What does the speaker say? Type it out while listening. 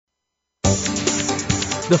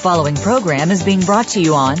The following program is being brought to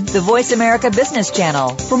you on the Voice America Business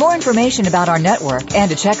Channel. For more information about our network and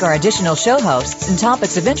to check our additional show hosts and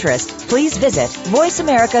topics of interest, please visit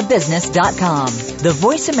voiceamericabusiness.com. The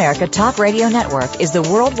Voice America Talk Radio Network is the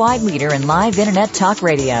worldwide leader in live Internet talk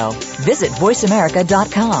radio. Visit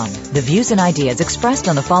voiceamerica.com. The views and ideas expressed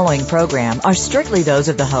on the following program are strictly those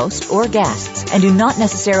of the host or guests and do not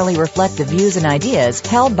necessarily reflect the views and ideas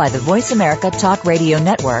held by the Voice America Talk Radio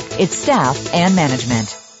Network, its staff, and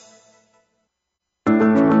management.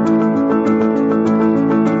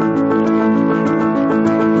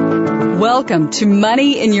 Welcome to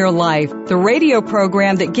Money in Your Life, the radio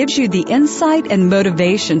program that gives you the insight and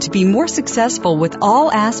motivation to be more successful with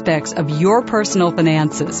all aspects of your personal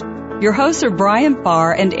finances. Your hosts are Brian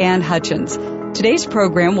Farr and Ann Hutchins. Today's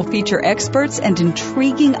program will feature experts and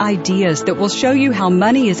intriguing ideas that will show you how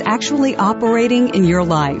money is actually operating in your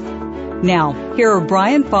life. Now, here are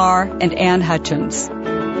Brian Farr and Ann Hutchins.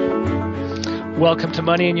 Welcome to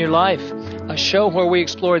Money in Your Life, a show where we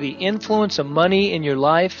explore the influence of money in your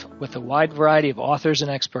life with a wide variety of authors and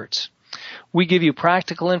experts. We give you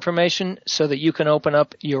practical information so that you can open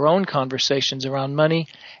up your own conversations around money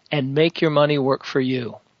and make your money work for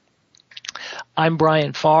you. I'm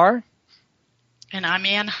Brian Farr. And I'm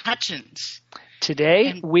Ann Hutchins.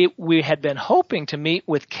 Today, we had been hoping to meet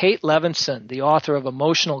with Kate Levinson, the author of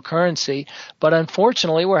Emotional Currency, but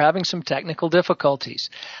unfortunately we're having some technical difficulties.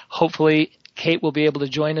 Hopefully, Kate will be able to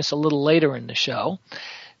join us a little later in the show.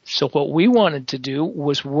 So what we wanted to do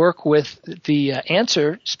was work with the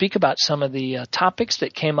speak about some of the topics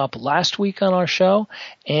that came up last week on our show,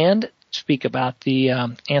 and speak about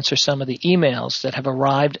answer some of the emails that have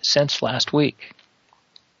arrived since last week.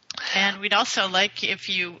 And we'd also like, if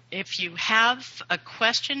you have a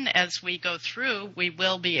question as we go through, we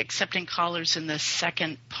will be accepting callers in the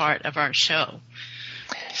second part of our show.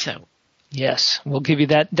 So. Yes, we'll give you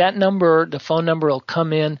that number. The phone number will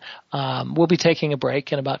come in. We'll be taking a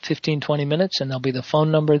break in about 15, 20 minutes, and there'll be the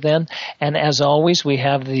phone number then. And as always, we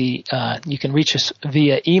have you can reach us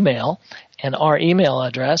via email, and our email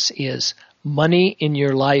address is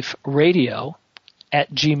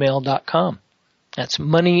moneyinyourliferadio@gmail.com. That's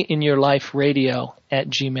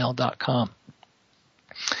moneyinyourliferadio@gmail.com.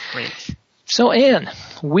 Great. So, Ann,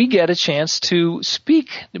 we get a chance to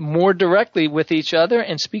speak more directly with each other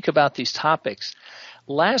and speak about these topics.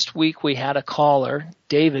 Last week we had a caller,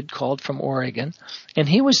 David called from Oregon, and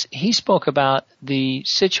he spoke about the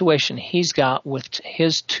situation he's got with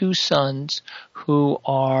his two sons who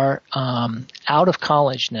are out of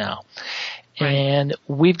college now. Right. And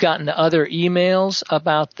we've gotten other emails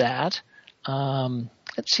about that.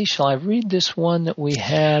 Let's see, shall I read this one that we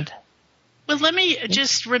had? Well, let me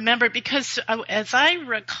just remember, because as I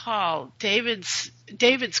recall, David's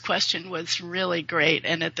question was really great,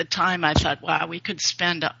 and at the time I thought, wow, we could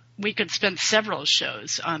spend several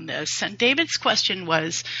shows on this. And David's question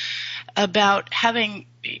was about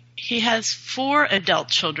he has 4 adult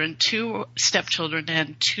children, 2 stepchildren,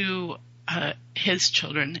 and 2 his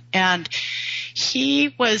children, and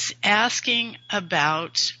he was asking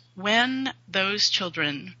about when those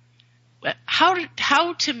children. How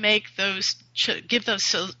to make give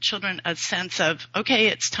those children a sense of, okay,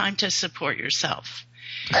 it's time to support yourself.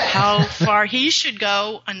 How far he should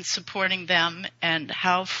go in supporting them, and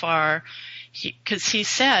how far because he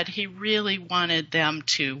said he really wanted them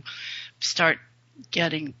to start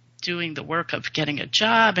doing the work of getting a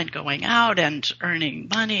job and going out and earning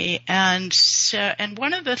money. And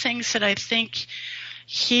one of the things that I think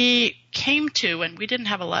he came to, and we didn't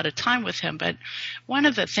have a lot of time with him, but one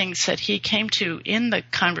of the things that he came to in the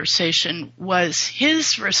conversation was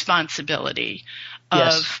his responsibility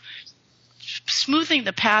of smoothing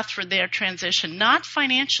the path for their transition, not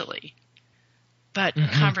financially, but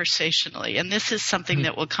conversationally. And this is something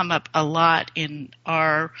that will come up a lot in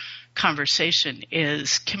our conversation,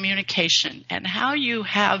 is communication and how you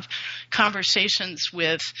have conversations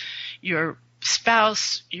with your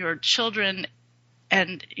spouse, your children,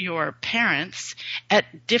 and your parents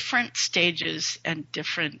at different stages and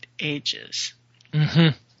different ages.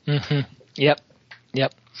 Yep.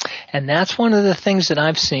 And that's one of the things that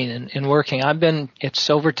I've seen in working. It's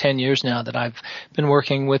over 10 years now that I've been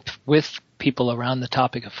working with people around the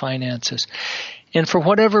topic of finances. And for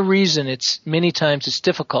whatever reason, many times it's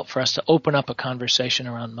difficult for us to open up a conversation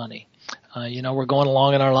around money. We're going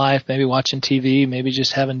along in our life, maybe watching TV, maybe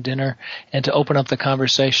just having dinner, and to open up the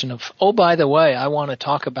conversation of, oh, by the way, I want to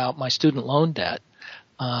talk about my student loan debt.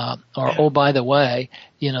 Oh, by the way,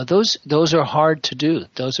 those are hard to do.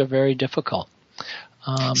 Those are very difficult.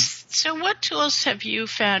 So what tools have you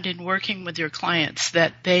found in working with your clients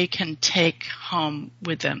that they can take home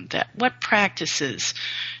with them? What practices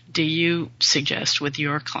do you suggest with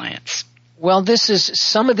your clients? Well,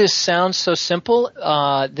 some of this sounds so simple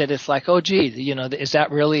that it's like, oh, gee, is it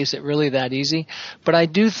really that easy? But I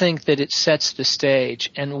do think that it sets the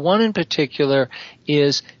stage. And one in particular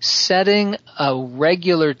is setting a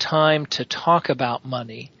regular time to talk about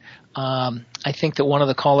money. I think that one of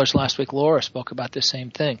the callers last week, Laura, spoke about the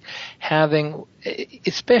same thing. Having,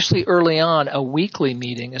 especially early on, a weekly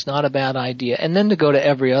meeting is not a bad idea, and then to go to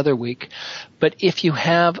every other week. But if you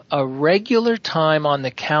have a regular time on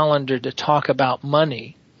the calendar to talk about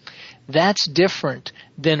money, that's different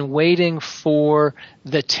than waiting for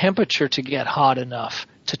the temperature to get hot enough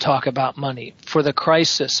to talk about money, for the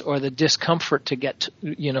crisis or the discomfort to get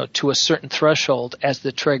to a certain threshold as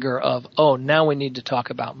the trigger of, oh, now we need to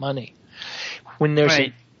talk about money. When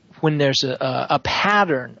there's a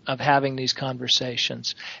pattern of having these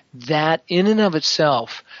conversations, that in and of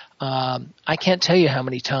itself, I can't tell you how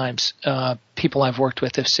many times people I've worked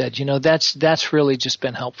with have said, that's really just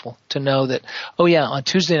been helpful to know that, oh yeah, on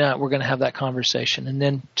Tuesday night we're going to have that conversation, and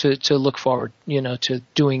then to look forward, to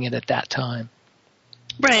doing it at that time.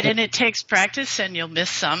 Right, and it takes practice, and you'll miss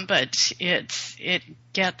some, but it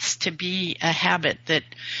gets to be a habit that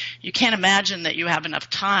you can't imagine that you have enough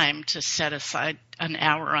time to set aside an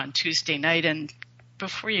hour on Tuesday night, and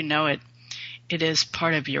before you know it, it is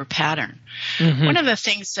part of your pattern. Mm-hmm. One of the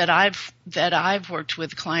things that I've worked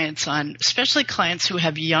with clients on, especially clients who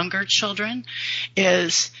have younger children,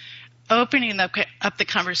 is opening up the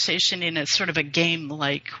conversation in a sort of a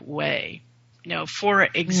game-like way. For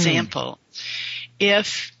example,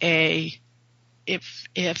 if a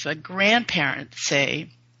grandparent, say,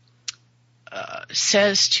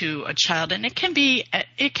 says to a child, and it can be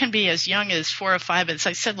as young as 4 or 5. As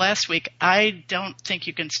I said last week, I don't think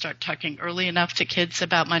you can start talking early enough to kids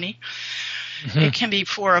about money. Mm-hmm. It can be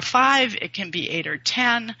 4 or 5. It can be 8 or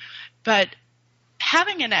 10. But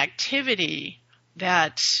having an activity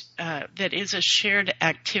that is a shared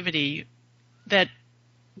activity that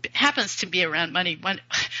happens to be around money. When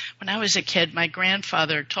I was a kid, my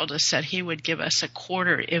grandfather told us that he would give us a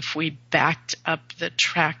quarter if we backed up a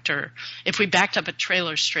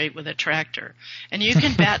trailer straight with a tractor. And you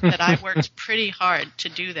can bet that I worked pretty hard to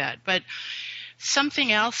do that. But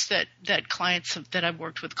something else that I've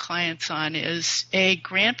worked with clients on is a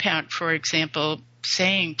grandparent, for example,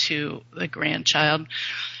 saying to the grandchild,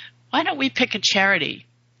 why don't we pick a charity?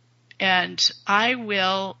 And I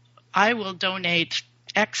will donate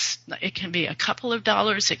X. It can be a couple of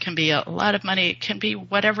dollars. It can be a lot of money. It can be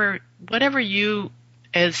whatever you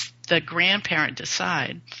as the grandparent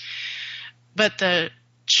decide. But the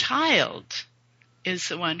child is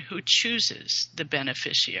the one who chooses the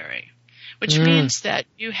beneficiary, which means that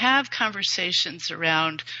you have conversations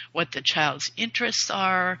around what the child's interests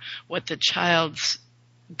are, what the child's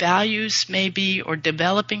values may be, or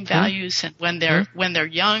developing values. And when they're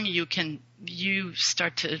young, you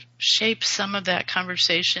start to shape some of that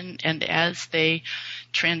conversation, and as they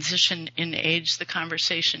transition in age, the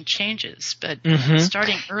conversation changes. But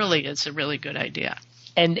starting early is a really good idea.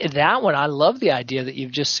 And that one, I love the idea that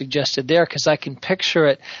you've just suggested there, because I can picture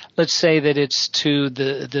it. Let's say that it's to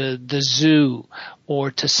the zoo or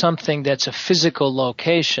to something that's a physical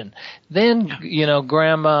location. Then,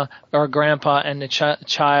 grandma or grandpa and the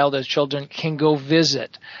child or children can go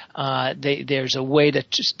visit. There's a way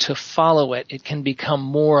to follow it. It can become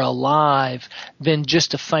more alive than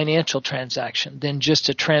just a financial transaction, than just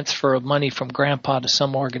a transfer of money from grandpa to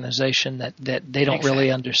some organization that they don't really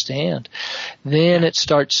understand. Then it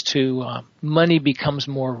starts to, money becomes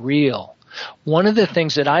more real. One of the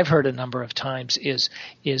things that I've heard a number of times is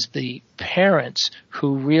the parents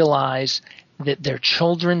who realize that their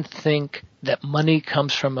children think that money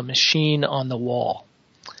comes from a machine on the wall.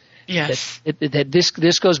 Yes. That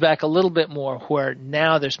this goes back a little bit more, where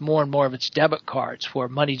now there's more and more of its debit cards, where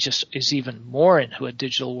money just is even more into a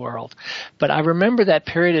digital world. But I remember that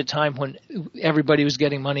period of time when everybody was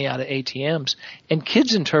getting money out of ATMs, and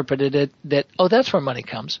kids interpreted it that, oh, that's where money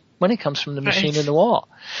comes. Money comes from the machine in the wall.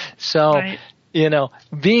 So,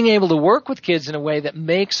 being able to work with kids in a way that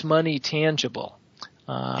makes money tangible.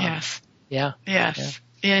 Yes. Yeah. Yes.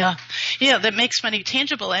 Yeah. Yeah, that makes money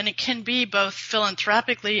tangible, and it can be both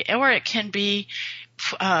philanthropically, or it can be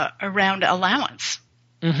around allowance.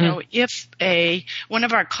 Mm-hmm. If one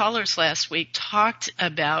of our callers last week talked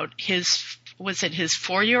about his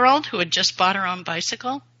 4-year-old who had just bought her own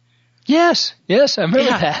bicycle? Yes, I remember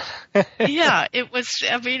that. Yeah, it was,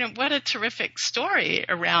 I mean, what a terrific story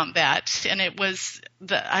around that. And it was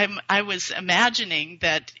I was imagining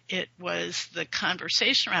that it was the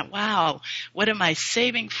conversation around, wow, what am I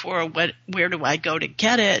saving for? Where do I go to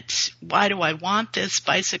get it? Why do I want this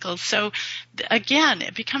bicycle? So again,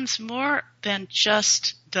 it becomes more than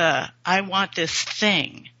just I want this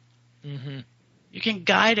thing. Mm-hmm. You can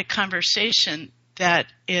guide a conversation that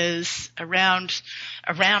is around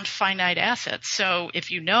finite assets. So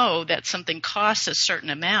if you know that something costs a certain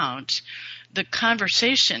amount, the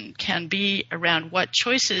conversation can be around what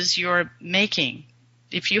choices you're making.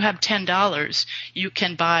 If you have $10, you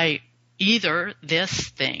can buy either this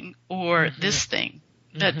thing or this thing.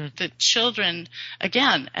 That the children,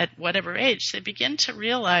 again, at whatever age, they begin to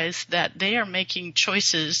realize that they are making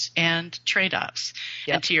choices and trade-offs.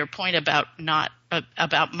 Yep. And to your point about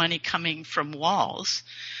about money coming from walls,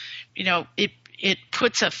 it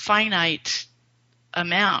puts a finite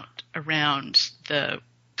amount around the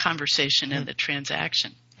conversation and the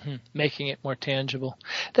transaction. Making it more tangible.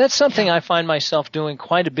 That's something I find myself doing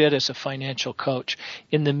quite a bit as a financial coach.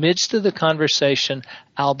 In the midst of the conversation,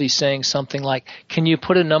 I'll be saying something like, can you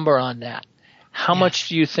put a number on that? How much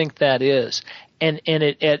do you think that is? And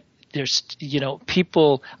there's,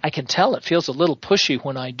 people, I can tell it feels a little pushy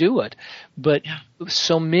when I do it, but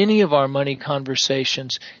so many of our money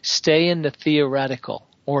conversations stay in the theoretical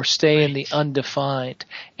or stay in the undefined.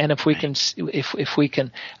 And if we can, if we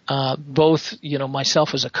can, both,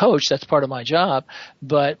 myself as a coach, that's part of my job,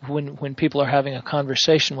 but when people are having a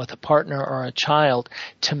conversation with a partner or a child,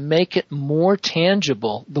 to make it more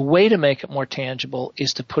tangible, the way to make it more tangible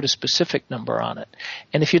is to put a specific number on it.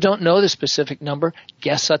 And if you don't know the specific number,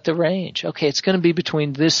 guess at the range. Okay, it's going to be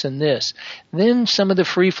between this and this. Then some of the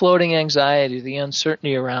free-floating anxiety, the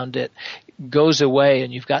uncertainty around it, goes away,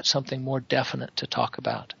 and you've got something more definite to talk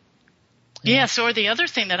about. Yes, or the other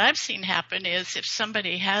thing that I've seen happen is if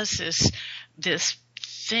somebody has this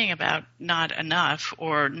thing about not enough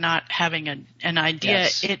or not having an idea,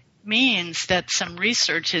 it means that some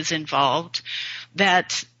research is involved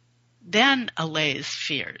that then allays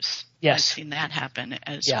fears. Yes. I've seen that happen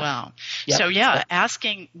as well. Yep. So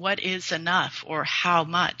asking what is enough or how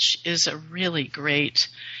much is a really great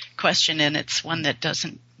question, and it's one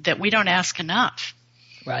that we don't ask enough.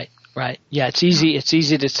 Right. Yeah, it's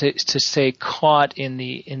easy to stay caught in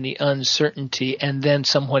the uncertainty and then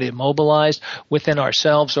somewhat immobilized within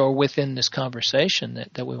ourselves or within this conversation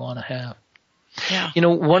that we want to have. Yeah.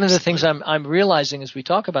 One of the things I'm realizing as we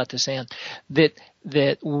talk about this, Ann, that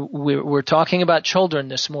we're talking about children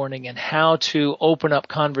this morning and how to open up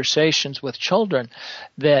conversations with children,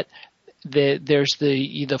 that there's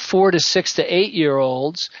the 4 to 6 to 8 year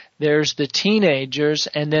olds, there's the teenagers,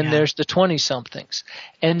 and then there's the 20-somethings.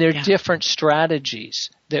 And there are different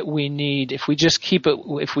strategies that we need. If we just keep it,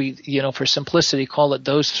 if we, for simplicity, call it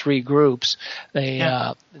those three groups,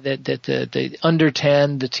 the under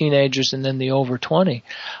 10, the teenagers, and then the over 20.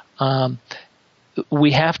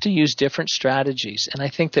 We have to use different strategies. And I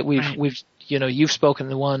think that we've you've spoken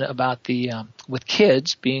the one about the with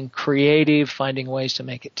kids being creative, finding ways to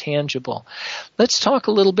make it tangible. Let's talk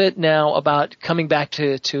a little bit now about coming back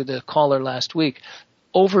to the caller last week,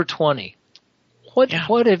 over 20. What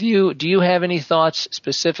have you? Do you have any thoughts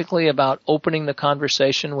specifically about opening the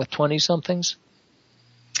conversation with 20-somethings?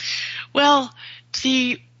 Well,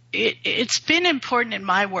 it's been important in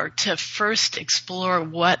my work to first explore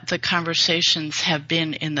what the conversations have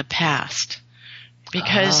been in the past.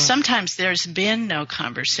 Because sometimes there's been no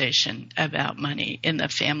conversation about money in the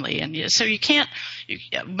family. And so you can't,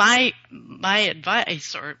 my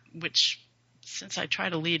advice, which since I try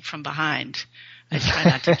to lead from behind, I try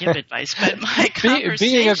not to give advice, but my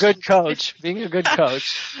conversation. Being a good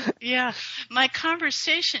coach. Yeah. My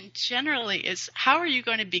conversation generally is, how are you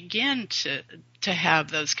going to begin to have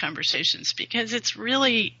those conversations? Because it's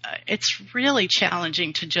really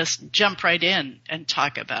challenging to just jump right in and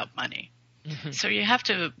talk about money. Mm-hmm. So you have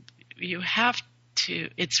to,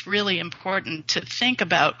 it's really important to think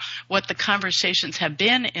about what the conversations have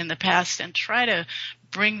been in the past and try to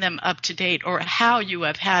bring them up to date, or how you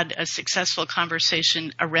have had a successful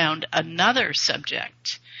conversation around another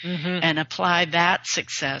subject and apply that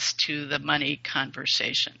success to the money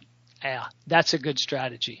conversation. Yeah, that's a good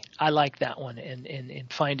strategy. I like that one in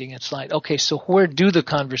finding it's like, okay, so where do the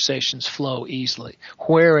conversations flow easily?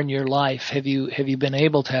 Where in your life have you been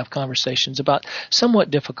able to have conversations about somewhat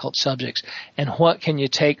difficult subjects? And what can you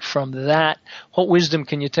take from that? What wisdom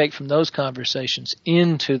can you take from those conversations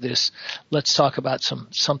into this? Let's talk about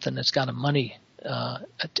something that's got a money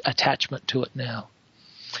attachment to it now.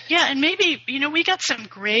 Yeah, and maybe, we got some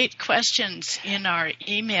great questions in our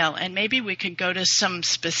email, and maybe we could go to some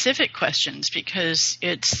specific questions because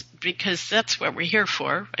that's what we're here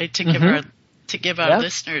for, right? To give our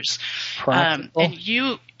listeners. And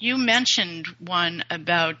you mentioned one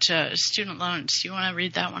about student loans. Do you want to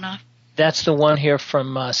read that one off? That's the one here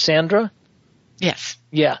from Sandra? Yes.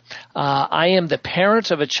 Yeah. I am the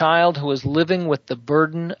parent of a child who is living with the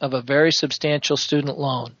burden of a very substantial student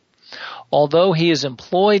loan. Although he is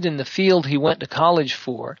employed in the field he went to college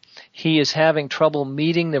for, he is having trouble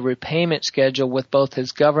meeting the repayment schedule with both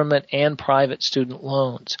his government and private student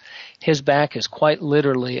loans. His back is quite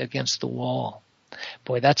literally against the wall.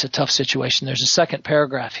 Boy, that's a tough situation. There's a second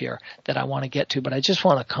paragraph here that I want to get to, but I just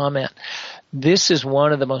want to comment. This is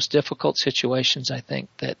one of the most difficult situations, I think,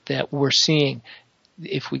 that we're seeing.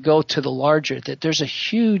 If we go to the larger, that there's a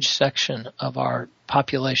huge section of our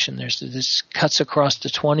population. This cuts across the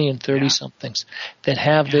 20 and 30 somethings that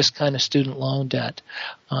have this kind of student loan debt,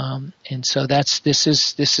 and so this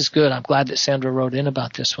is good. I'm glad that Sandra wrote in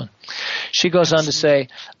about this one. She goes on to say,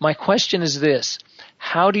 "My question is this: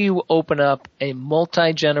 how do you open up a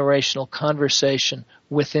multi-generational conversation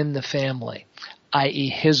within the family, i.e.,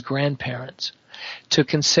 his grandparents, to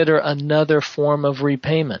consider another form of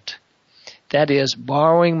repayment? That is,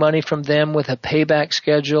 borrowing money from them with a payback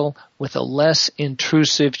schedule with a less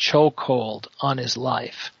intrusive chokehold on his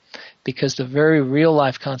life, because the very real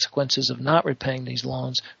life consequences of not repaying these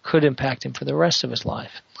loans could impact him for the rest of his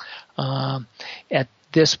life. At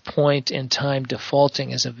this point in time,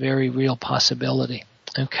 defaulting is a very real possibility."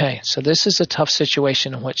 Okay, so this is a tough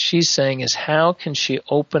situation, and what she's saying is how can she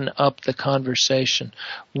open up the conversation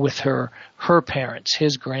with her parents,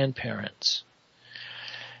 his grandparents?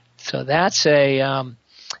 So that's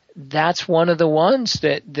one of the ones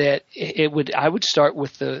that I would start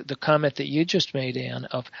with the comment that you just made, Ann,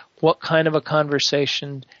 of what kind of a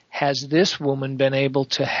conversation has this woman been able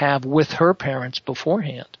to have with her parents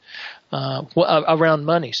beforehand, around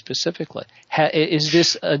money specifically. Is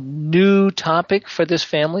this a new topic for this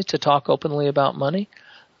family to talk openly about money?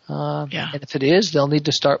 And if it is, they'll need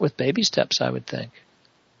to start with baby steps, I would think.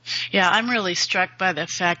 Yeah, I'm really struck by the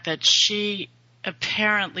fact that she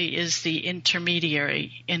apparently is the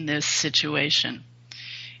intermediary in this situation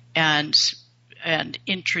and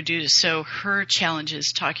introduce. So her challenge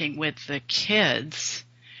is talking with the kids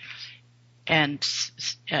and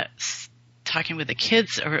talking with the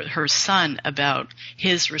kids or her son about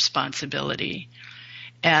his responsibility,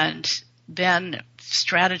 and then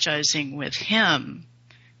strategizing with him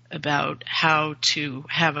about how to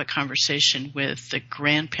have a conversation with the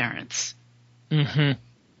grandparents. Mm-hmm.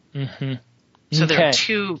 Mm-hmm. So there are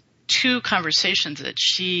two conversations that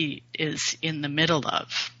she is in the middle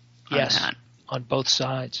of. On both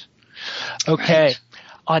sides. Okay. Right.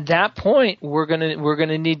 On that point, we're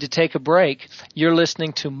gonna need to take a break. You're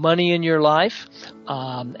listening to Money in Your Life,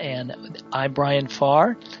 and I'm Brian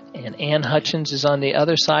Farr, and Ann Hutchins is on the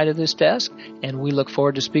other side of this desk, and we look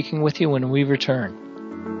forward to speaking with you when we return.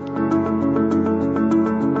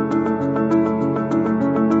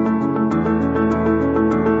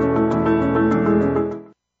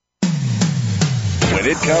 When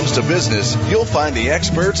it comes to business, you'll find the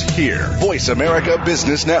experts here. Voice America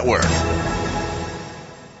Business Network.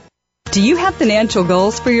 Do you have financial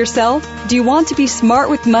goals for yourself? Do you want to be smart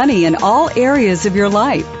with money in all areas of your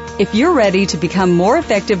life? If you're ready to become more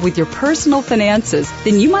effective with your personal finances,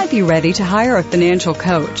 then you might be ready to hire a financial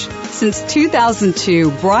coach. Since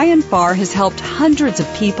 2002, Brian Farr has helped hundreds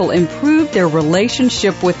of people improve their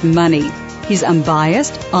relationship with money. He's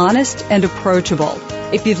unbiased, honest, and approachable.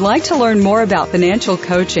 If you'd like to learn more about financial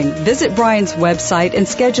coaching, visit Brian's website and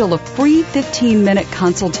schedule a free 15-minute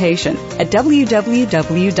consultation at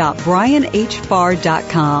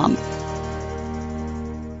www.brianhfarr.com.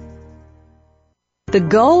 The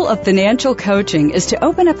goal of financial coaching is to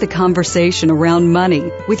open up the conversation around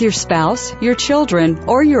money with your spouse, your children,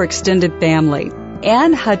 or your extended family.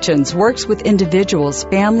 Ann Hutchins works with individuals,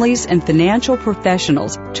 families, and financial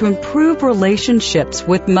professionals to improve relationships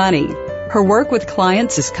with money. Her work with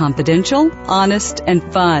clients is confidential, honest, and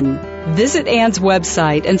fun. Visit Ann's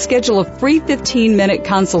website and schedule a free 15-minute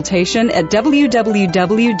consultation at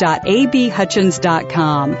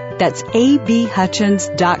www.abhutchins.com. That's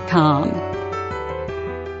abhutchins.com.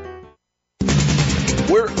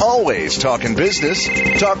 We're always talking business.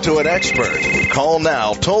 Talk to an expert. Call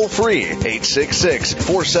now toll free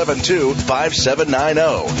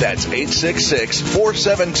 866-472-5790. That's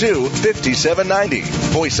 866-472-5790.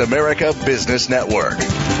 Voice America Business Network.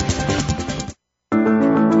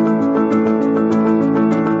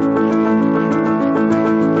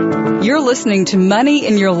 You're You're listening to Money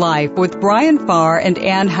in Your Life with Brian Farr and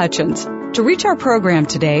Ann Hutchins. To reach our program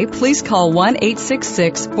today, please call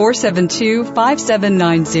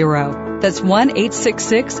 1-866-472-5790. That's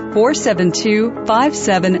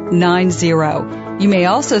 1-866-472-5790. You may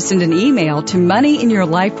also send an email to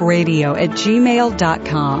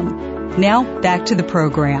moneyinyourliferadio@gmail.com. Now, back to the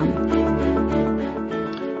program.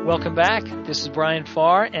 Welcome back. This is Brian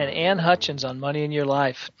Farr and Ann Hutchins on Money in Your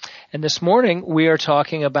Life. And this morning we are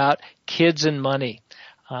talking about kids and money.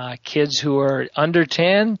 Kids who are under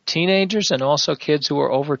 10, teenagers, and also kids who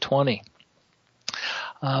are over 20.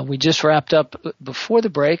 We just wrapped up before the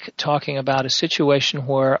break talking about a situation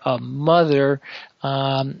where a mother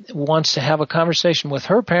wants to have a conversation with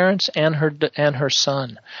her parents and her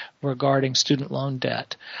son regarding student loan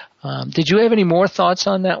debt. Did you have any more thoughts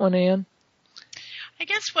on that one, Ann? I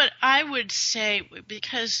guess what I would say,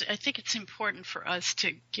 because I think it's important for us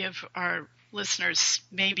to give our listeners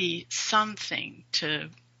maybe something to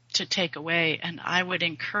take away, and I would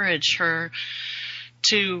encourage her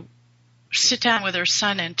to sit down with her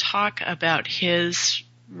son and talk about his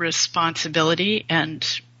responsibility and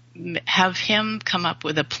have him come up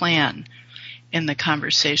with a plan in the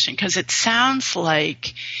conversation, because it sounds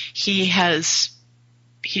like he's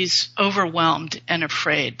overwhelmed and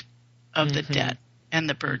afraid of the debt and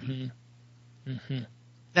the burden.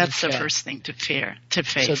 That's the first thing to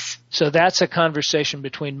face. So that's a conversation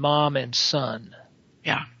between mom and son.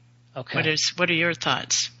 Yeah. Okay. What are your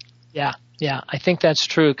thoughts? Yeah, I think that's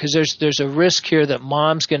true, because there's a risk here that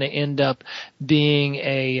mom's going to end up being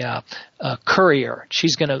a courier.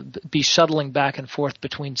 She's going to be shuttling back and forth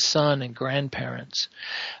between son and grandparents,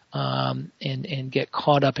 and get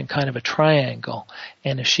caught up in kind of a triangle.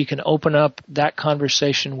 And if she can open up that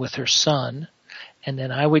conversation with her son, and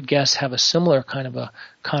then I would guess have a similar kind of a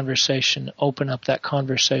conversation, open up that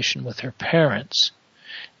conversation with her parents,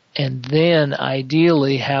 and then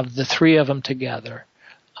ideally have the three of them together,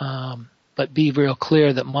 but be real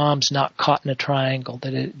clear that mom's not caught in a triangle,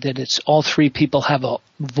 that it's all three people have a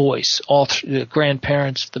voice. The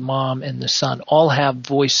grandparents, the mom, and the son all have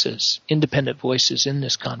voices, independent voices in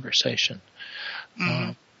this conversation.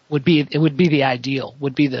 It would be the ideal.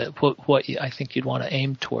 Would be what I think you'd want to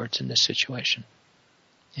aim towards in this situation.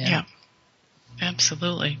 Yeah,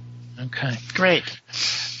 absolutely. Okay, great.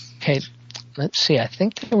 Okay. Let's see. I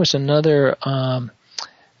think there was another.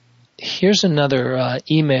 Here's another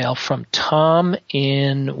email from Tom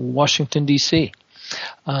in Washington, D.C.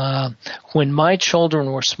 When my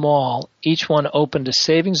children were small, each one opened a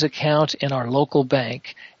savings account in our local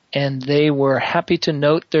bank, and they were happy to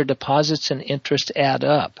note their deposits and interest add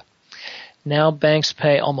up. Now banks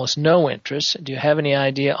pay almost no interest. Do you have any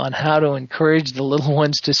idea on how to encourage the little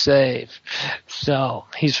ones to save? So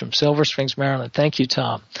he's from Silver Springs, Maryland. Thank you,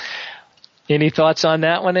 Tom. Any thoughts on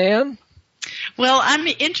that one, Ann? Well, I'm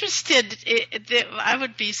interested. I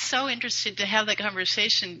would be so interested to have the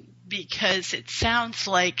conversation, because it sounds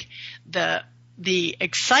like the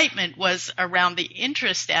excitement was around the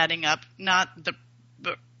interest adding up, not the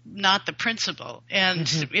principal. And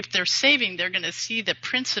if they're saving, they're going to see the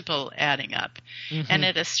principal adding up. And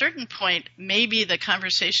at a certain point, maybe the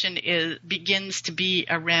conversation begins to be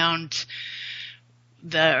around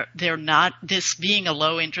this being a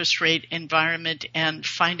low interest rate environment, and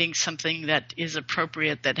finding something that is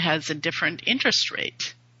appropriate that has a different interest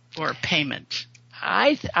rate or payment.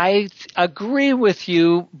 I agree with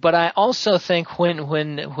you, but I also think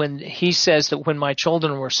when he says that when my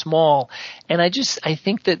children were small, and I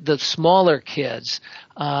think that the smaller kids,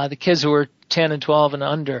 the kids who are 10 and 12 and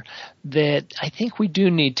under, that I think we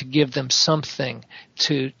do need to give them something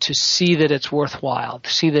to see that it's worthwhile, to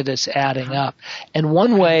see that it's adding up. And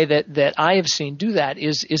one way that I have seen do that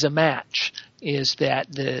is a match. Is that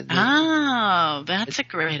that's a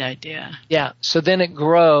great idea. Yeah. So then it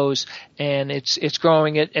grows, and it's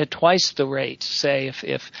growing at twice the rate. Say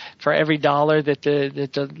if for every $1 that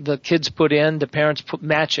the kids put in, the parents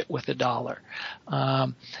match it with $1.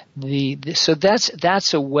 So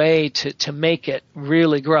that's a way to make it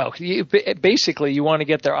really grow. Basically, you want to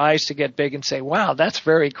get their eyes to get big and say, "Wow, that's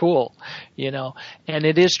very cool," And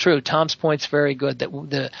it is true. Tom's point's very good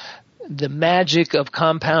that the magic of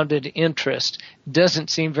compounded interest doesn't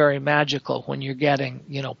seem very magical when you're getting,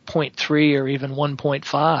 0.3 or even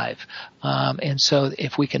 1.5. And so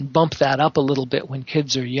if we can bump that up a little bit when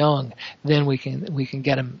kids are young, then we can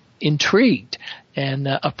get them intrigued and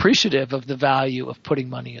appreciative of the value of putting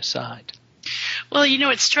money aside. Well,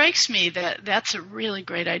 it strikes me that's a really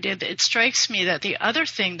great idea. It strikes me that the other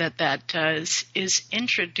thing that does is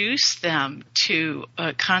introduce them to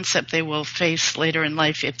a concept they will face later in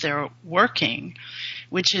life if they're working,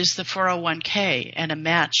 which is the 401k and a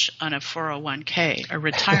match on a 401k, a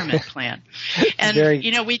retirement plan.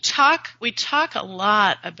 And we talk a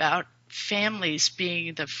lot about families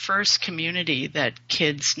being the first community that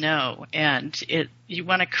kids know, and you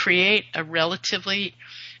want to create a relatively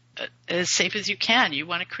as safe as you can. You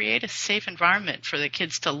want to create a safe environment for the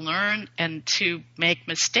kids to learn and to make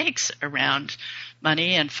mistakes around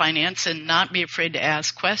money and finance and not be afraid to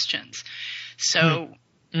ask questions. So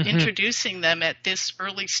introducing them at this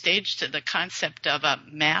early stage to the concept of a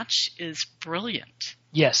match is brilliant.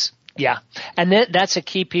 Yes. Yeah. And that's a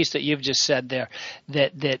key piece that you've just said there,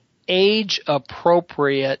 that age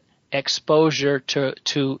appropriate exposure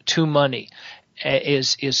to money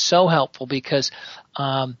is so helpful, because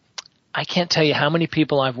I can't tell you how many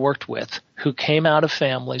people I've worked with who came out of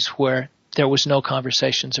families where there was no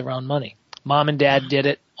conversations around money. Mom and dad did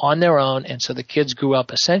it on their own, and so the kids grew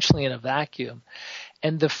up essentially in a vacuum.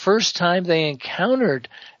 And the first time they encountered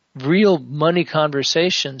real money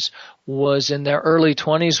conversations was in their early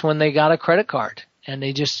 20s when they got a credit card. And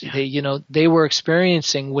they were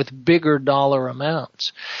experiencing with bigger dollar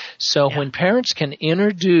amounts. So when parents can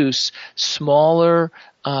introduce smaller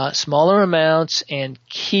amounts and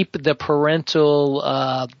keep the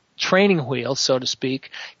parental training wheels, so to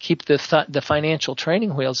speak, keep the financial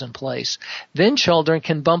training wheels in place, then children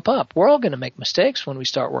can bump up. We're all going to make mistakes when we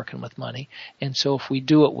start working with money. And so if we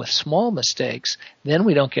do it with small mistakes, then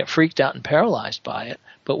we don't get freaked out and paralyzed by it,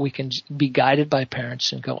 but we can be guided by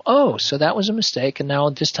parents and go, oh, so that was a mistake, and now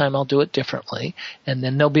this time I'll do it differently. And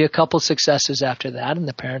then there'll be a couple successes after that, and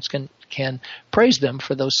the parents can praise them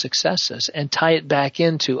for those successes and tie it back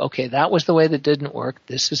into, okay, that was the way that didn't work.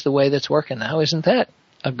 This is the way that's working now. Isn't that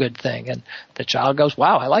a good thing? And the child goes,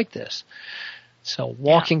 wow, I like this. So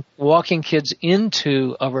walking kids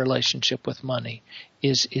into a relationship with money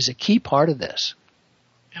is a key part of this.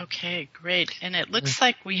 Okay, great. And it looks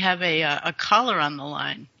like we have a caller on the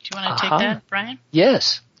line. Do you want to take that, Brian?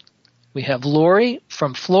 Yes. We have Lori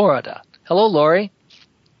from Florida. Hello, Lori.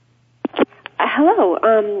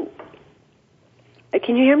 Hello.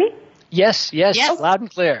 Can you hear me? Yes, loud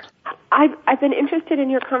and clear. I've been interested in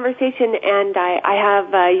your conversation, and I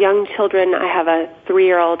have young children. I have a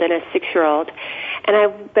 3-year-old and a 6-year-old, and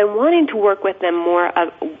I've been wanting to work with them more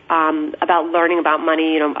about learning about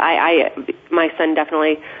money. My son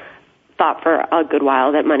definitely thought for a good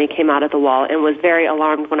while that money came out of the wall, and was very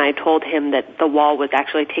alarmed when I told him that the wall was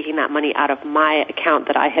actually taking that money out of my account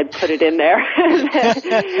that I had put it in there.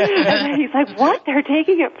 And he's like, "What? They're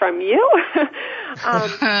taking it from you?"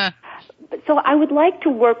 So I would like to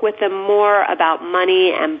work with them more about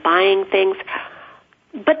money and buying things,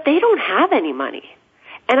 but they don't have any money.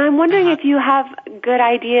 And I'm wondering if you have good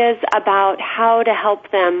ideas about how to help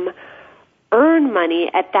them earn money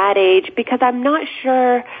at that age, because I'm not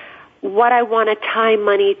sure what I want to tie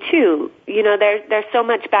money to. There's so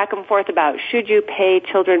much back and forth about, should you pay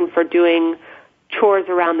children for doing chores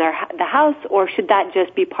around the house, or should that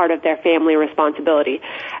just be part of their family responsibility?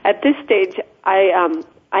 At this stage, I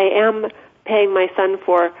am paying my son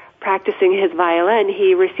for practicing his violin.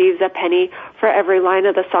 He receives a penny for every line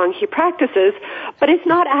of the song he practices, but it's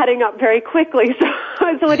not adding up very quickly.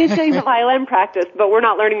 So it is getting the violin practice, but we're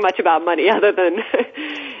not learning much about money other than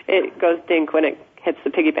it goes dink when it hits the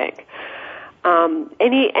piggy bank.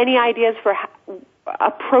 Any ideas for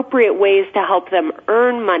appropriate ways to help them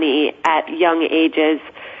earn money at young ages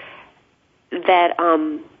that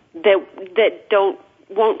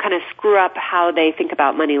won't kind of screw up how they think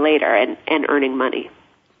about money later and earning money?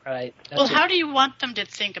 Right. Well, how do you want them to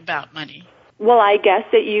think about money? Well, I guess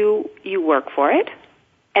that you work for it,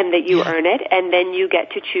 and that you earn it, and then you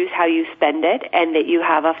get to choose how you spend it, and that you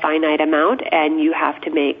have a finite amount, and you have to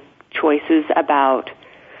make choices about,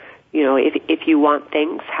 if you want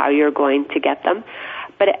things, how you're going to get them.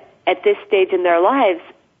 But at this stage in their lives,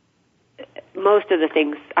 most of the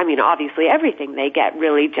things, obviously everything they get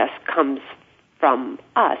really just comes from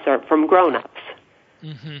us or from grown-ups.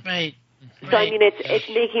 Mm-hmm. Right. So, it's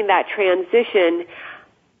making that transition,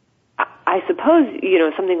 I suppose,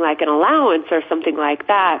 something like an allowance or something like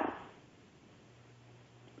that.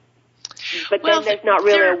 But then there's not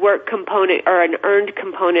really a work component or an earned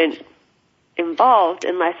component involved,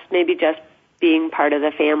 unless maybe just being part of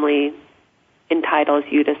the family entitles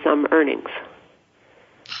you to some earnings.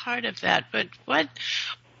 Part of that, but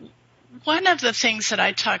one of the things that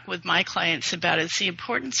I talk with my clients about is the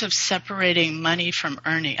importance of separating money from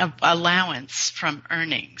allowance from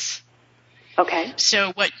earnings. Okay.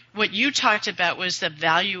 So what you talked about was the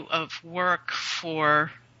value of work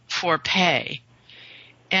for pay.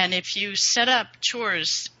 And if you set up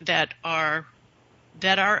chores that are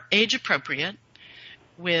age appropriate,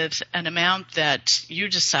 with an amount that you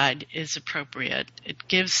decide is appropriate, it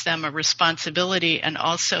gives them a responsibility and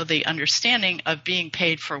also the understanding of being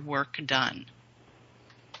paid for work done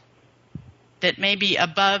that may be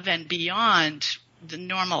above and beyond the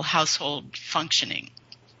normal household functioning.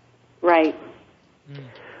 Right.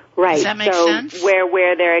 Right. Does that make sense?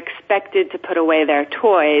 Where they're expected to put away their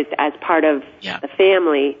toys as part of the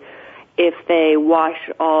family, if they wash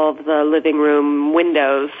all of the living room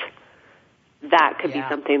windows, that could be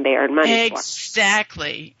something they earn money for.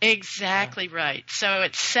 Exactly right. So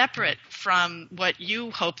it's separate from what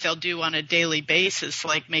you hope they'll do on a daily basis,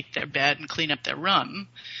 like make their bed and clean up their room.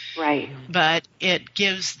 Right. But it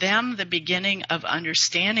gives them the beginning of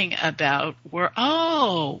understanding about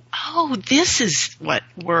this is what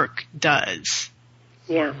work does.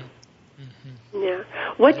 Yeah. Yeah.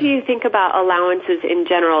 What do you think about allowances in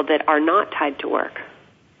general that are not tied to work?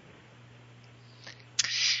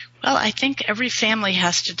 Well, I think every family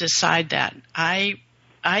has to decide that. I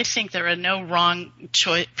think there are no wrong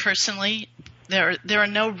personally. There are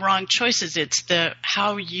no wrong choices. It's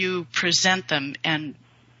how you present them and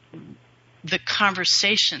the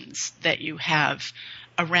conversations that you have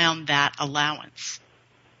around that allowance.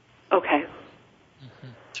 Okay.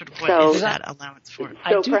 Sort of what is that allowance for?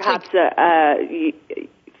 So perhaps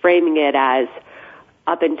framing it as,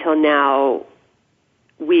 up until now,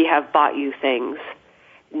 we have bought you things.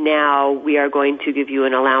 Now we are going to give you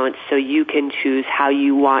an allowance so you can choose how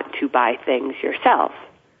you want to buy things yourself.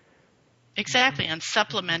 Exactly, and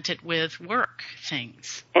supplement it with work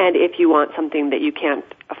things. And if you want something that you can't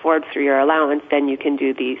afford through your allowance, then you can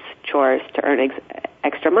do these chores to earn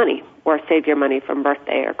extra money or save your money from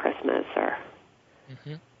birthday or Christmas or...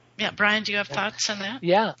 Mm-hmm. Yeah, Brian, do you have thoughts on that?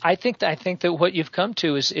 Yeah, I think that what you've come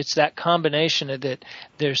to is it's that combination of that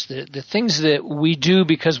there's the things that we do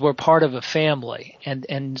because we're part of a family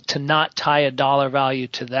and to not tie a dollar value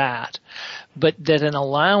to that, but that an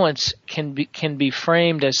allowance can be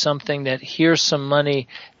framed as something that here's some money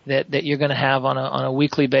that you're going to have on a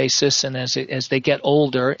weekly basis, and as they get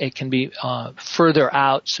older, it can be further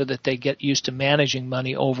out so that they get used to managing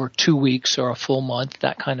money over 2 weeks or a full month,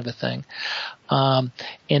 that kind of a thing. And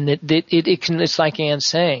it's like Anne's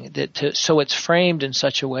saying so it's framed in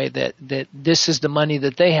such a way that this is the money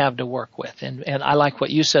that they have to work with. And I like what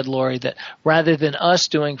you said, Lori, that rather than us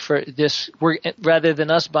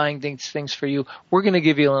buying things for you, we're going to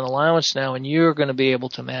give you an allowance now, and you're going to be able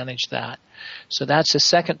to manage that. So that's the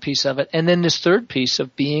second piece of it. And then this third piece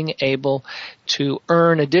of being able to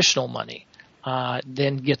earn additional money,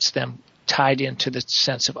 then gets them tied into the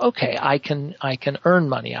sense of, okay, I can earn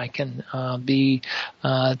money. I can be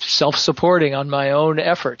self-supporting on my own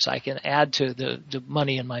efforts. I can add to the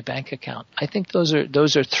money in my bank account. I think those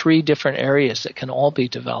are three different areas that can all be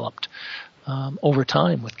developed over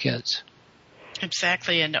time with kids.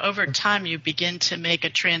 Exactly, and over time you begin to make a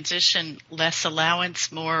transition, less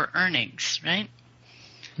allowance, more earnings, right?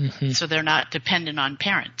 Mm-hmm. So they're not dependent on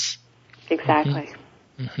parents. Exactly.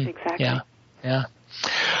 Mm-hmm. Exactly. Yeah.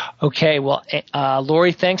 Okay, well,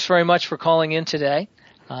 Lori, thanks very much for calling in today.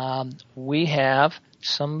 We have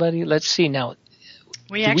somebody, let's see now.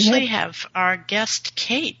 We actually have our guest,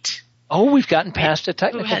 Kate. Oh, we've gotten past the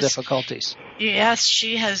technical difficulties. Yes,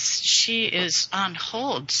 she is on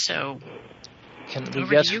hold, so...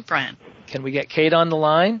 Over to you, Brian. Can we get Kate on the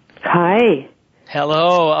line? Hi.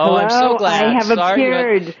 Hello. Oh, Hello. I'm so glad. I have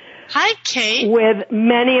appeared. Hi, Kate. With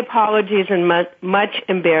many apologies and much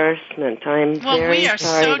embarrassment. I'm very sorry. Well, we are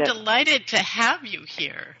so delighted to have you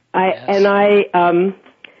here. I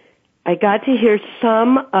got to hear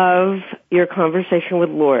some of your conversation with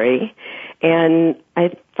Lori, and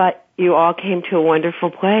I thought you all came to a wonderful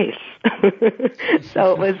place.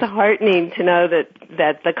 So it was heartening to know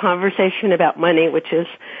that the conversation about money, which is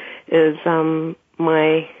my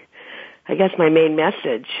main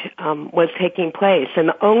message, was taking place. And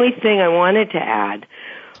the only thing I wanted to add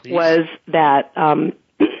was that,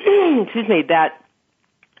 that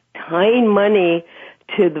tying money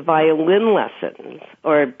to the violin lessons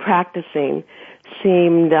or practicing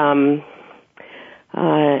seemed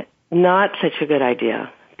not such a good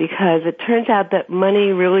idea, because it turns out that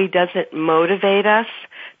money really doesn't motivate us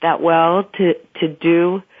that well to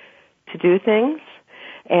do things.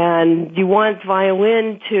 And you want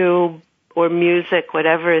violin or music,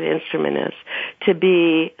 whatever the instrument is, to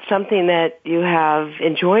be something that you have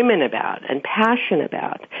enjoyment about and passion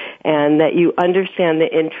about, and that you understand the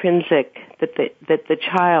intrinsic, that the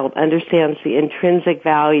child understands the intrinsic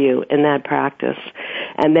value in that practice,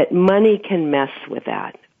 and that money can mess with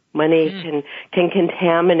that. Money can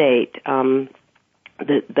contaminate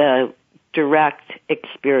the direct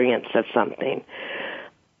experience of something.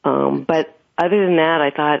 But other than that,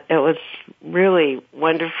 I thought it was really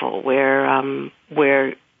wonderful where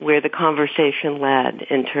the conversation led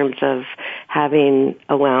in terms of having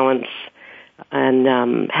allowance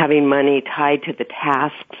and having money tied to the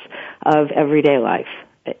tasks of everyday life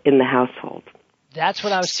in the household. That's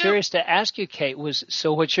what I was curious to ask you, Kate,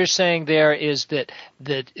 so what you're saying there is that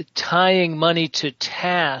tying money to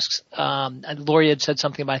tasks, Lori had said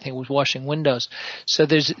something about, I think it was washing windows. So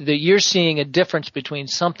you're seeing a difference between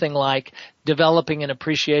something like developing an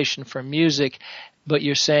appreciation for music, but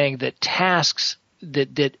you're saying that tasks,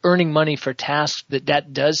 that earning money for tasks,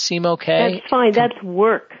 that does seem okay? That's fine. That's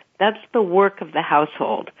work. That's the work of the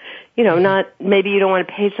household. You know, not, maybe you don't want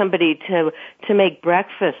to pay somebody to make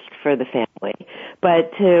breakfast for the family,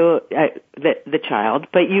 but to the child,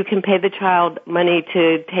 but you can pay the child money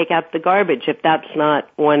to take out the garbage if that's not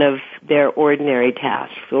one of their ordinary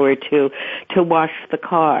tasks, or to wash the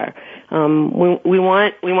car. We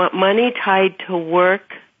want money tied to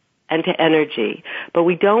work and to energy, but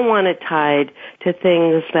we don't want it tied to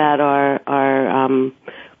things that are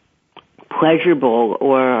pleasurable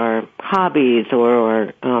or hobbies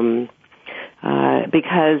or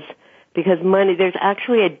because money, there's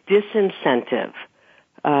actually a disincentive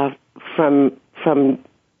from some.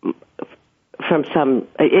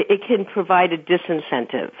 It can provide a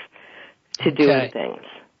disincentive to doing things.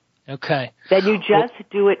 Okay. That you just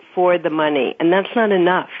do it for the money, and that's not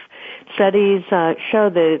enough. Studies show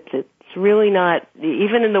that it's really not,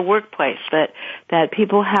 even in the workplace, that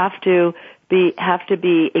people have to be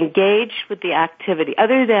engaged with the activity,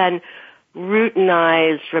 other than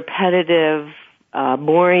routinized, repetitive,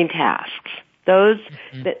 boring tasks. Those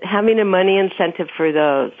that having a money incentive for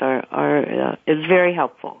those is very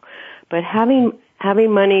helpful. But having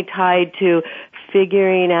money tied to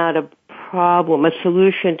figuring out a problem, a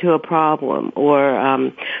solution to a problem, or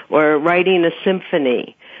writing a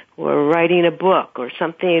symphony, or writing a book, or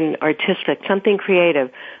something artistic, something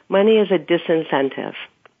creative, money is a disincentive.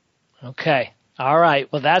 Okay. All right.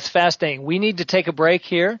 Well, that's fascinating. We need to take a break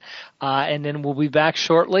here, and then we'll be back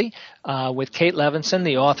shortly with Kate Levinson,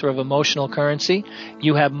 the author of Emotional Currency.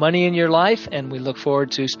 You have money in your life, and we look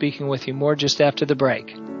forward to speaking with you more just after the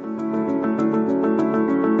break.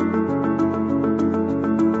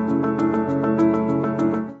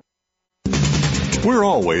 We're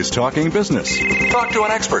always talking business. Talk to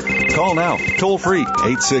an expert. Call now, toll free,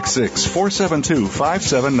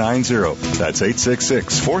 866-472-5790. That's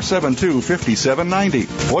 866-472-5790.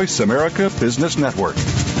 Voice America Business Network.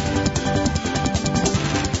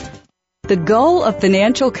 The goal of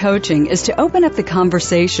financial coaching is to open up the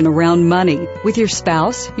conversation around money with your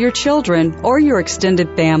spouse, your children, or your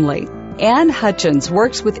extended family. Ann Hutchins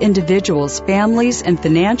works with individuals, families, and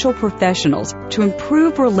financial professionals to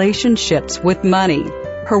improve relationships with money.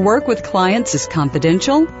 Her work with clients is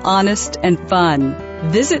confidential, honest, and fun.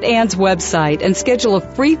 Visit Ann's website and schedule a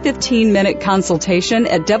free 15-minute consultation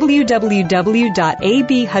at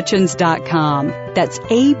www.abhutchins.com. That's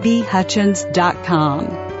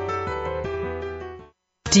abhutchins.com.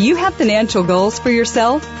 Do you have financial goals for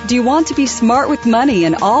yourself? Do you want to be smart with money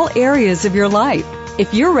in all areas of your life?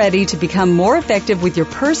 If you're ready to become more effective with your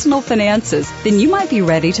personal finances, then you might be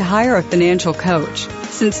ready to hire a financial coach.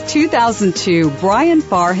 Since 2002, Brian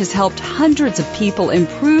Farr has helped hundreds of people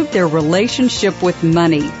improve their relationship with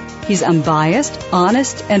money. He's unbiased,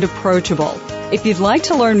 honest, and approachable. If you'd like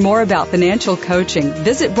to learn more about financial coaching,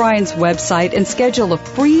 visit Brian's website and schedule a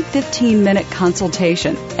free 15-minute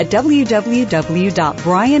consultation at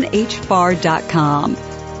www.brianhfarr.com.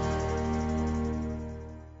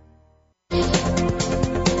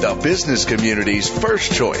 The business community's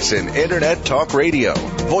first choice in Internet Talk Radio.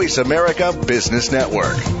 Voice America Business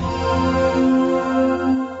Network.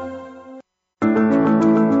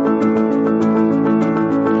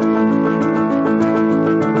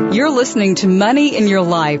 You're listening to Money in Your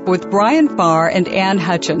Life with Brian Farr and Ann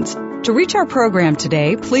Hutchins. To reach our program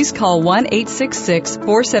today, please call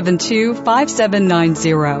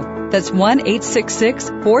 1-866-472-5790. That's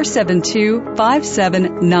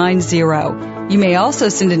 1-866-472-5790. You may also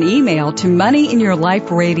send an email to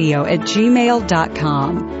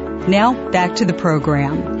moneyinyourliferadio@gmail.com. Now, back to the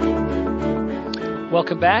program.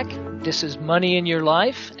 Welcome back. This is Money in Your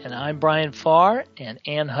Life, and I'm Brian Farr, and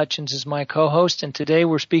Ann Hutchins is my co-host, and today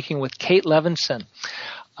we're speaking with Kate Levinson.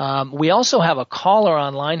 We also have a caller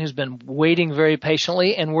online who's been waiting very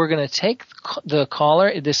patiently, and we're going to take the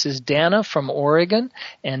caller. This is Dana from Oregon,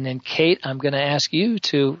 and then Kate, I'm going to ask you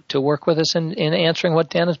to work with us in answering what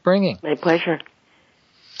Dana's bringing. My pleasure.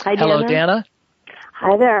 Hi, Dana. Hello, Dana.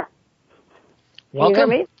 Hi there. Welcome. Can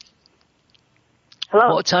you hear me?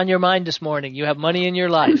 Hello. What's on your mind this morning? You have money in your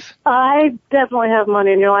life. I definitely have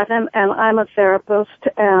money in your life, and I'm a therapist,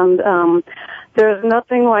 and there's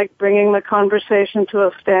nothing like bringing the conversation to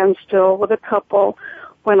a standstill with a couple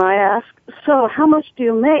when I ask, so how much do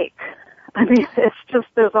you make? I mean, it's just,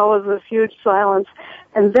 there's always this huge silence,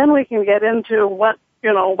 and then we can get into what's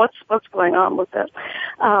going on with it.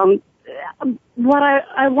 What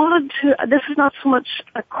I wanted to, this is not so much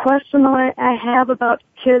a question that I have about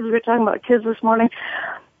kids. We were talking about kids this morning,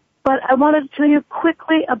 but I wanted to tell you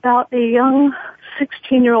quickly about a young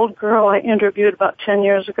 16-year-old girl I interviewed about 10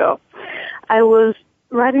 years ago. I was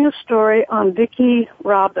writing a story on Vicki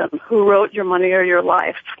Robin, who wrote Your Money or Your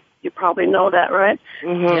Life. You probably know that, right?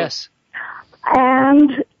 Mm-hmm. Yes.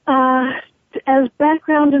 And as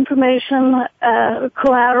background information,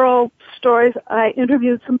 collateral stories, I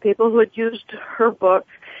interviewed some people who had used her book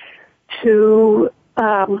to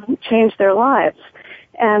change their lives.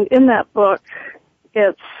 And in that book,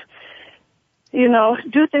 it's,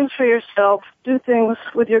 do things for yourself, do things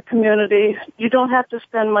with your community. You don't have to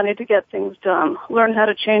spend money to get things done. Learn how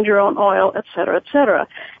to change your own oil, et cetera, et cetera.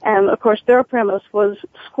 And, of course, their premise was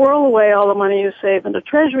squirrel away all the money you save into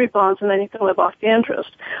treasury bonds, and then you can live off the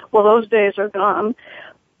interest. Well, those days are gone,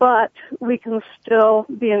 but we can still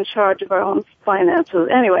be in charge of our own finances.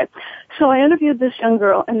 Anyway, so I interviewed this young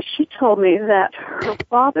girl, and she told me that her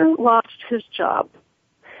father lost his job,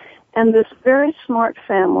 and this very smart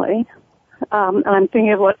family, and I'm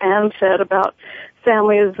thinking of what Anne said about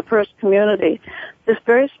family is the first community. This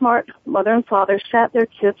very smart mother and father sat their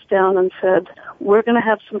kids down and said, we're going to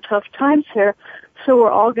have some tough times here, so we're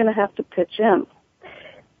all going to have to pitch in.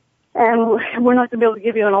 And we're not going to be able to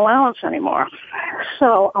give you an allowance anymore.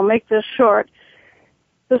 So I'll make this short.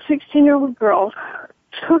 The 16-year-old girl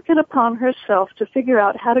took it upon herself to figure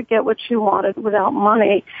out how to get what she wanted without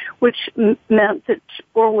money, which meant that,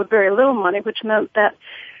 or with very little money, which meant that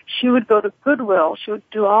she would go to Goodwill. She would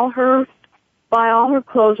buy all her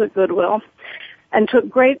clothes at Goodwill, and took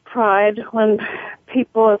great pride when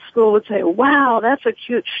people at school would say, wow, that's a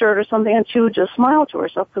cute shirt or something, and she would just smile to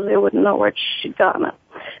herself because they wouldn't know where she'd gotten it.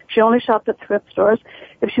 She only shopped at thrift stores.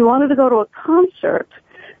 If she wanted to go to a concert,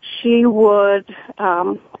 she would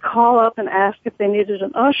call up and ask if they needed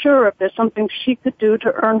an usher or if there's something she could do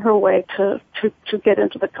to earn her way to get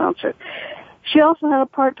into the concert. She also had a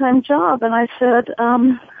part-time job, and I said,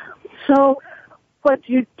 so what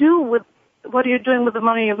are you doing with the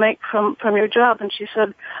money you make from your job? And she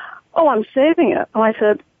said, oh, I'm saving it. And I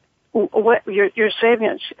said, what, you're saving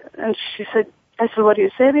it? And she said, I said, what are you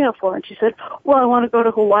saving it for? And she said, well, I want to go to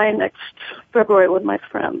Hawaii next February with my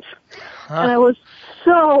friends. Huh. And I was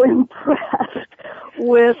so impressed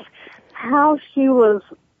with how she was,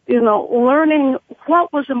 learning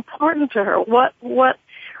what was important to her, what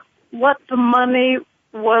the money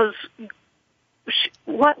was,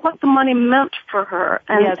 what the money meant for her,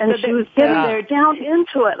 and, yes, and she was getting down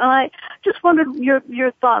into it. And I just wondered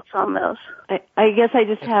your thoughts on this. I guess I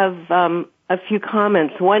just have a few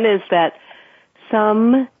comments. One is that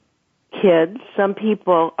some kids, some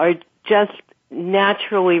people are just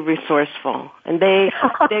naturally resourceful, and they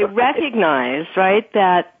recognize, right,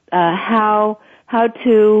 that how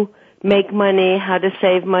to make money, how to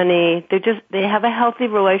save money. They have a healthy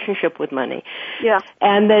relationship with money. Yeah.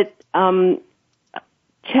 And that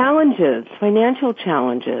challenges, financial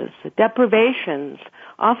challenges, deprivations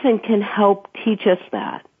often can help teach us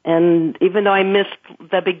that. And even though I missed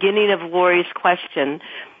the beginning of Lori's question,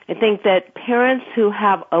 I think that parents who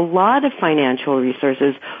have a lot of financial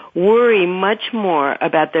resources worry much more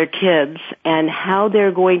about their kids and how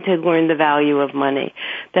they're going to learn the value of money.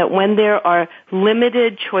 That when there are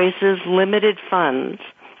limited choices, limited funds,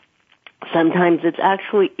 sometimes it's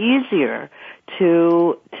actually easier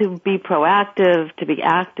to be proactive, to be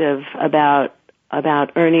active about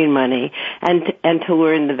earning money and to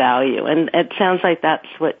learn the value. And it sounds like that's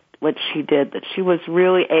what she did, that she was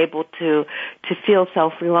really able to feel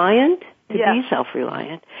self-reliant, to be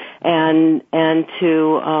self-reliant, and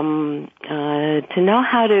to know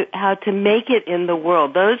how to make it in the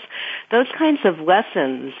world. Those kinds of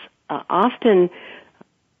lessons often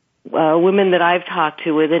women that I've talked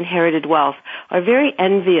to with inherited wealth are very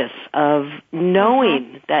envious of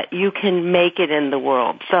knowing that you can make it in the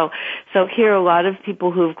world. So here a lot of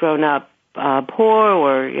people who've grown up poor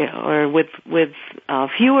or with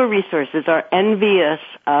fewer resources are envious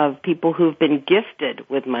of people who've been gifted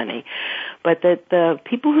with money, but that the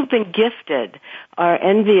people who've been gifted are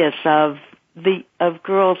envious of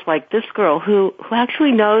girls like this girl who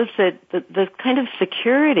actually knows that the kind of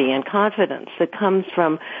security and confidence that comes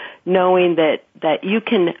from knowing that you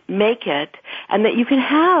can make it and that you can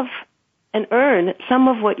have and earn some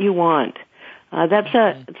of what you want.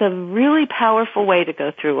 It's a really powerful way to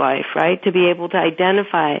go through life, right? To be able to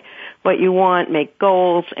identify what you want, make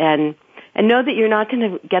goals, and know that you're not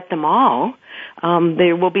going to get them all.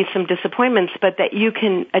 There will be some disappointments, but that you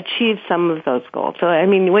can achieve some of those goals. So, I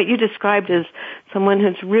mean, what you described is someone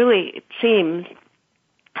who's really, it seems,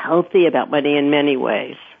 healthy about money in many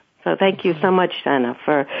ways. So thank you so much, Dana,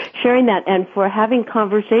 for sharing that and for having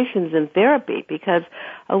conversations in therapy, because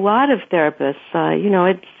a lot of therapists,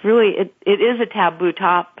 it's really, it is a taboo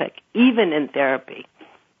topic, even in therapy.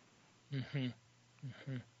 Mm-hmm.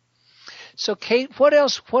 Mm-hmm. So, Kate, what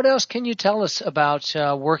else can you tell us about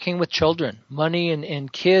working with children, money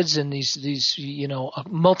and kids, and these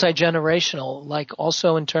multi-generational, like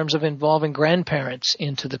also in terms of involving grandparents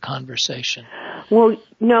into the conversation? Well,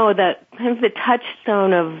 no, that kind of the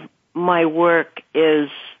touchstone of my work is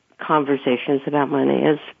conversations about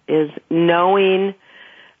money, is knowing,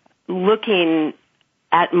 looking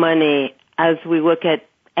at money as we look at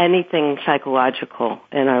anything psychological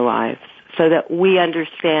in our lives, so that we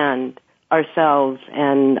understand ourselves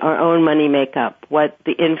and our own money makeup, what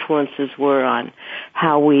the influences were on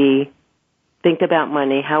how we think about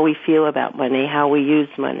money, how we feel about money, how we use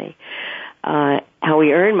money, how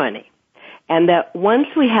we earn money. And that once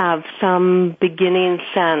we have some beginning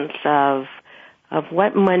sense of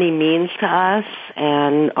what money means to us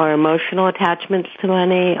and our emotional attachments to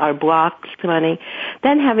money, our blocks to money,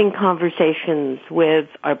 then having conversations with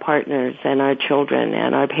our partners and our children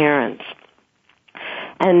and our parents,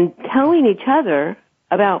 and telling each other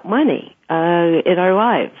about money in our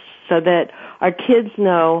lives, so that our kids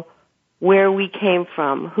know where we came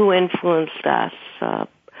from, who influenced us,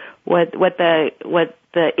 what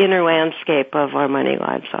the inner landscape of our money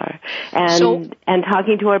lives are, and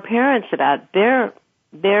talking to our parents about their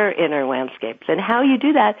inner landscapes. And how you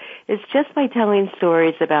do that is just by telling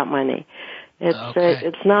stories about money.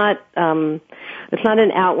 It's not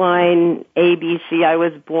an outline ABC. I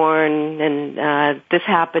was born and this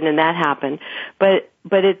happened and that happened, but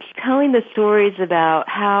it's telling the stories about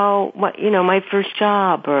how my first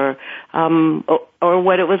job, or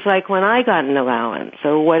what it was like when I got an allowance,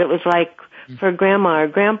 or what it was like for grandma or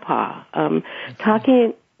grandpa.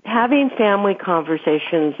 Having family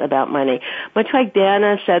conversations about money, much like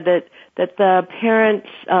Dana said that the parents,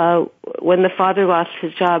 when the father lost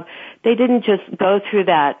his job, they didn't just go through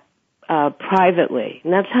that privately.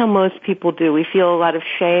 And that's how most people do. We feel a lot of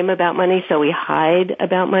shame about money, so we hide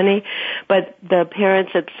about money. But the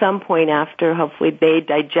parents, at some point after, hopefully they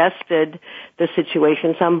digested the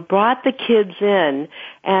situation, some brought the kids in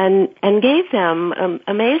and gave them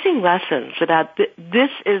amazing lessons about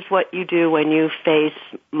this is what you do when you face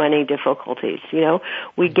money difficulties.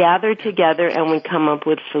 We gather together and we come up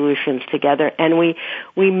with solutions together, and we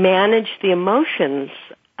manage the emotions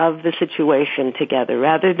of the situation together,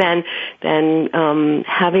 rather than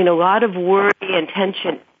having a lot of worry and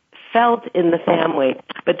tension felt in the family,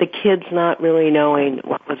 but the kids not really knowing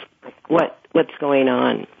what's going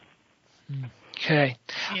on. Okay,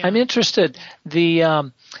 yeah. I'm interested.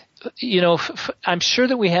 I'm sure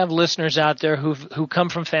that we have listeners out there who come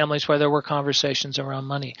from families where there were conversations around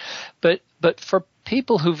money, but for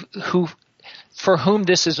people for whom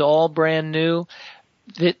this is all brand new,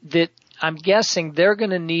 that I'm guessing they're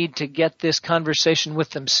going to need to get this conversation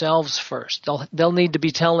with themselves first. They'll need to be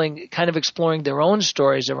exploring their own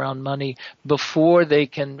stories around money before they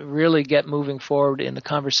can really get moving forward in the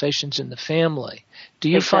conversations in the family.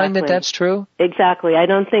 Do you find that that's true? Exactly. I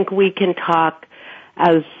don't think we can talk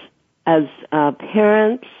as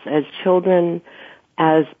parents, as children,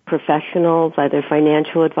 as professionals, either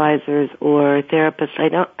financial advisors or therapists.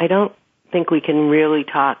 I don't think we can really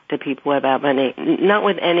talk to people about money, not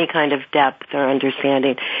with any kind of depth or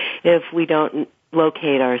understanding, if we don't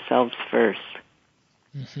locate ourselves first.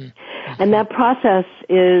 Mm-hmm. Mm-hmm. And that process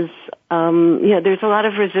is, there's a lot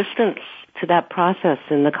of resistance to that process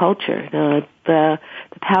in the culture. The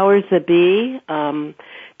powers that be don't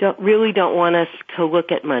want us to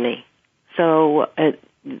look at money. So,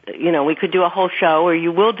 we could do a whole show, or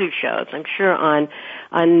you will do shows, I'm sure, on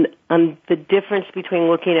the difference between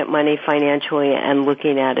looking at money financially and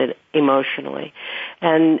looking at it emotionally.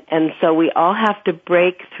 And so we all have to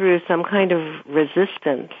break through some kind of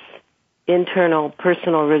resistance, internal,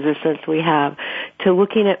 personal resistance we have to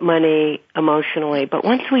looking at money emotionally. But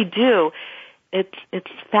once we do,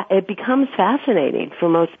 it becomes fascinating for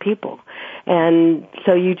most people. And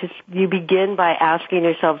so you begin by asking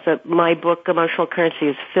yourselves that my book, Emotional Currency,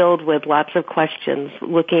 is filled with lots of questions,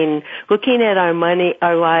 looking at our money,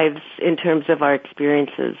 our lives in terms of our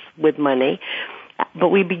experiences with money. But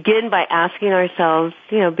we begin by asking ourselves,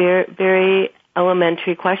 very, very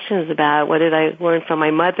elementary questions about what did I learn from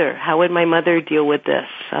my mother? How would my mother deal with this?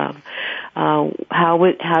 How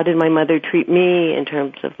did my mother treat me in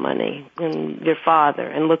terms of money, and your father,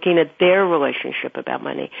 and looking at their relationship about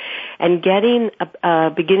money, and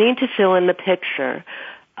beginning to fill in the picture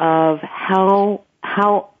of how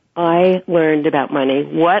I learned about money,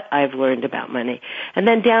 what I've learned about money. And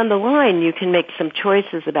then down the line, you can make some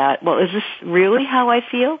choices about, well, is this really how I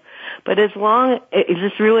feel? But is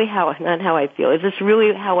this really not how I feel, is this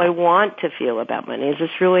really how I want to feel about money? Is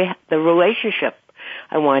this really the relationship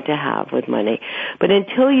I want to have with money? But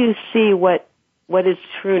until you see what is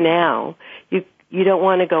true now, you don't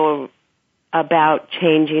want to go about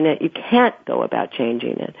changing it. You can't go about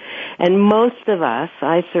changing it. And most of us,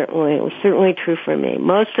 it was certainly true for me,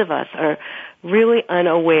 most of us are really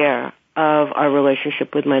unaware of our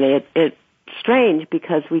relationship with money. It's strange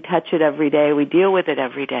because we touch it every day, we deal with it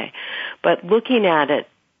every day. But looking at it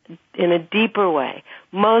in a deeper way,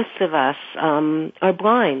 most of us are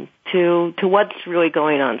blind to what's really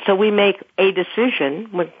going on. So we make a decision,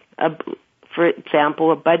 for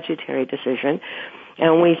example, a budgetary decision,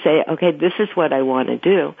 and we say, okay, this is what I want to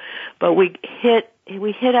do. But we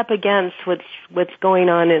hit up against what's going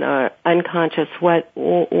on in our unconscious, what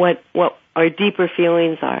our deeper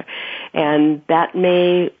feelings are, and that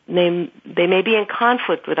they may be in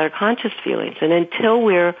conflict with our conscious feelings. And until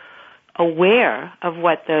we're aware of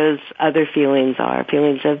what those other feelings are,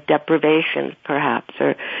 feelings of deprivation perhaps,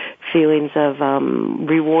 or feelings of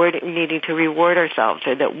needing to reward ourselves,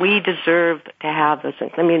 or that we deserve to have those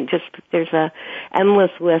things. I mean, there's a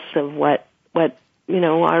endless list of what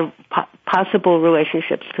our possible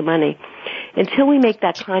relationships to money. Until we make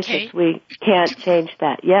that conscious, we can't change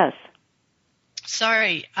that. Yes.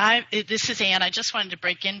 Sorry, this is Anne. I just wanted to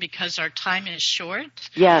break in because our time is short.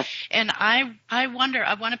 Yes. And I want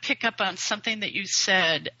to pick up on something that you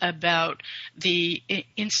said about the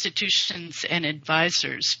institutions and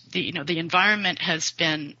advisors. The environment has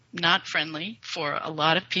been not friendly for a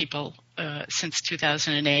lot of people since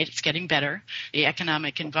 2008. It's getting better, the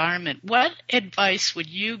economic environment. What advice would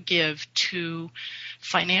you give to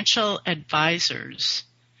financial advisors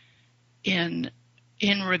in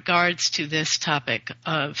regards to this topic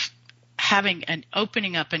of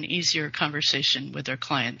opening up an easier conversation with their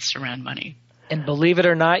clients around money? And believe it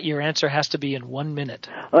or not, your answer has to be in 1 minute.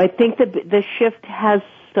 Well, I think the shift has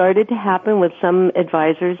started to happen with some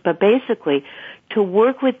advisors, but basically to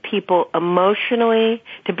work with people emotionally,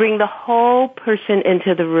 to bring the whole person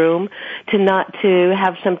into the room, to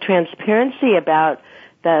have some transparency about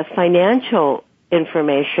the financial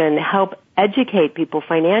information, help educate people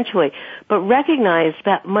financially, but recognize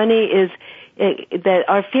that that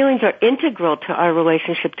our feelings are integral to our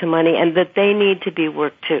relationship to money, and that they need to be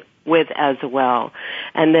worked with as well.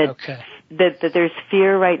 And that there's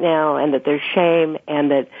fear right now, and that there's shame,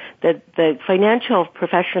 and that the financial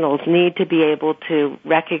professionals need to be able to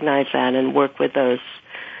recognize that and work with those,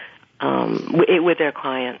 with their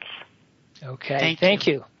clients. Okay. Thank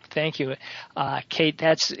you. Kate,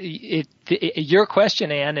 that's it. Your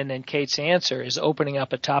question, Ann, and then Kate's answer is opening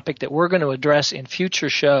up a topic that we're going to address in future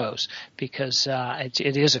shows, because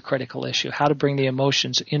it is a critical issue, how to bring the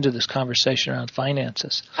emotions into this conversation around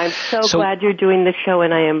finances. I'm so glad you're doing the show,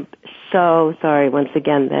 and I am so sorry once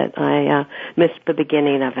again that I missed the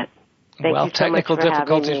beginning of it. Thank you so technical much for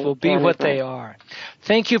difficulties will be what they are.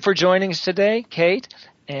 Thank you for joining us today, Kate,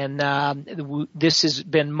 and this has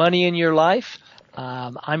been Money in Your Life.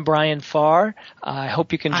 I'm Brian Farr. I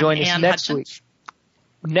hope you can join us next week.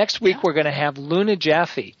 Next week, we're going to have Luna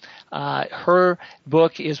Jaffe. Her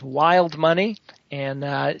book is Wild Money,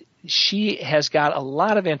 and she has got a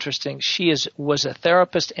lot of interesting. She was a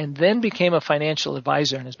therapist and then became a financial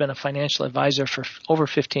advisor, and has been a financial advisor for over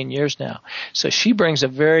 15 years now. So she brings a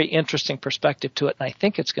very interesting perspective to it, and I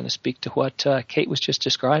think it's going to speak to what Kate was just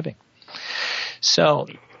describing. So,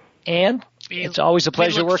 Anne, it's always a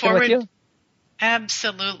pleasure working with you.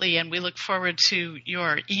 Absolutely, and we look forward to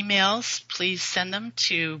your emails. Please send them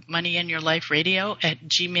to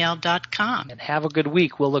moneyinyourliferadio@gmail.com. And have a good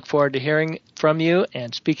week. We'll look forward to hearing from you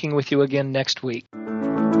and speaking with you again next week.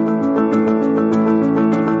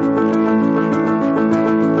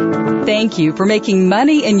 Thank you for making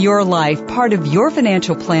Money in Your Life part of your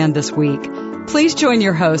financial plan this week. Please join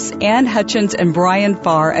your hosts, Ann Hutchins and Brian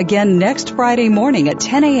Farr, again next Friday morning at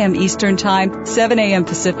 10 a.m. Eastern Time, 7 a.m.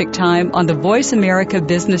 Pacific Time on the Voice America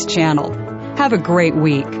Business Channel. Have a great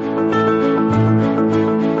week.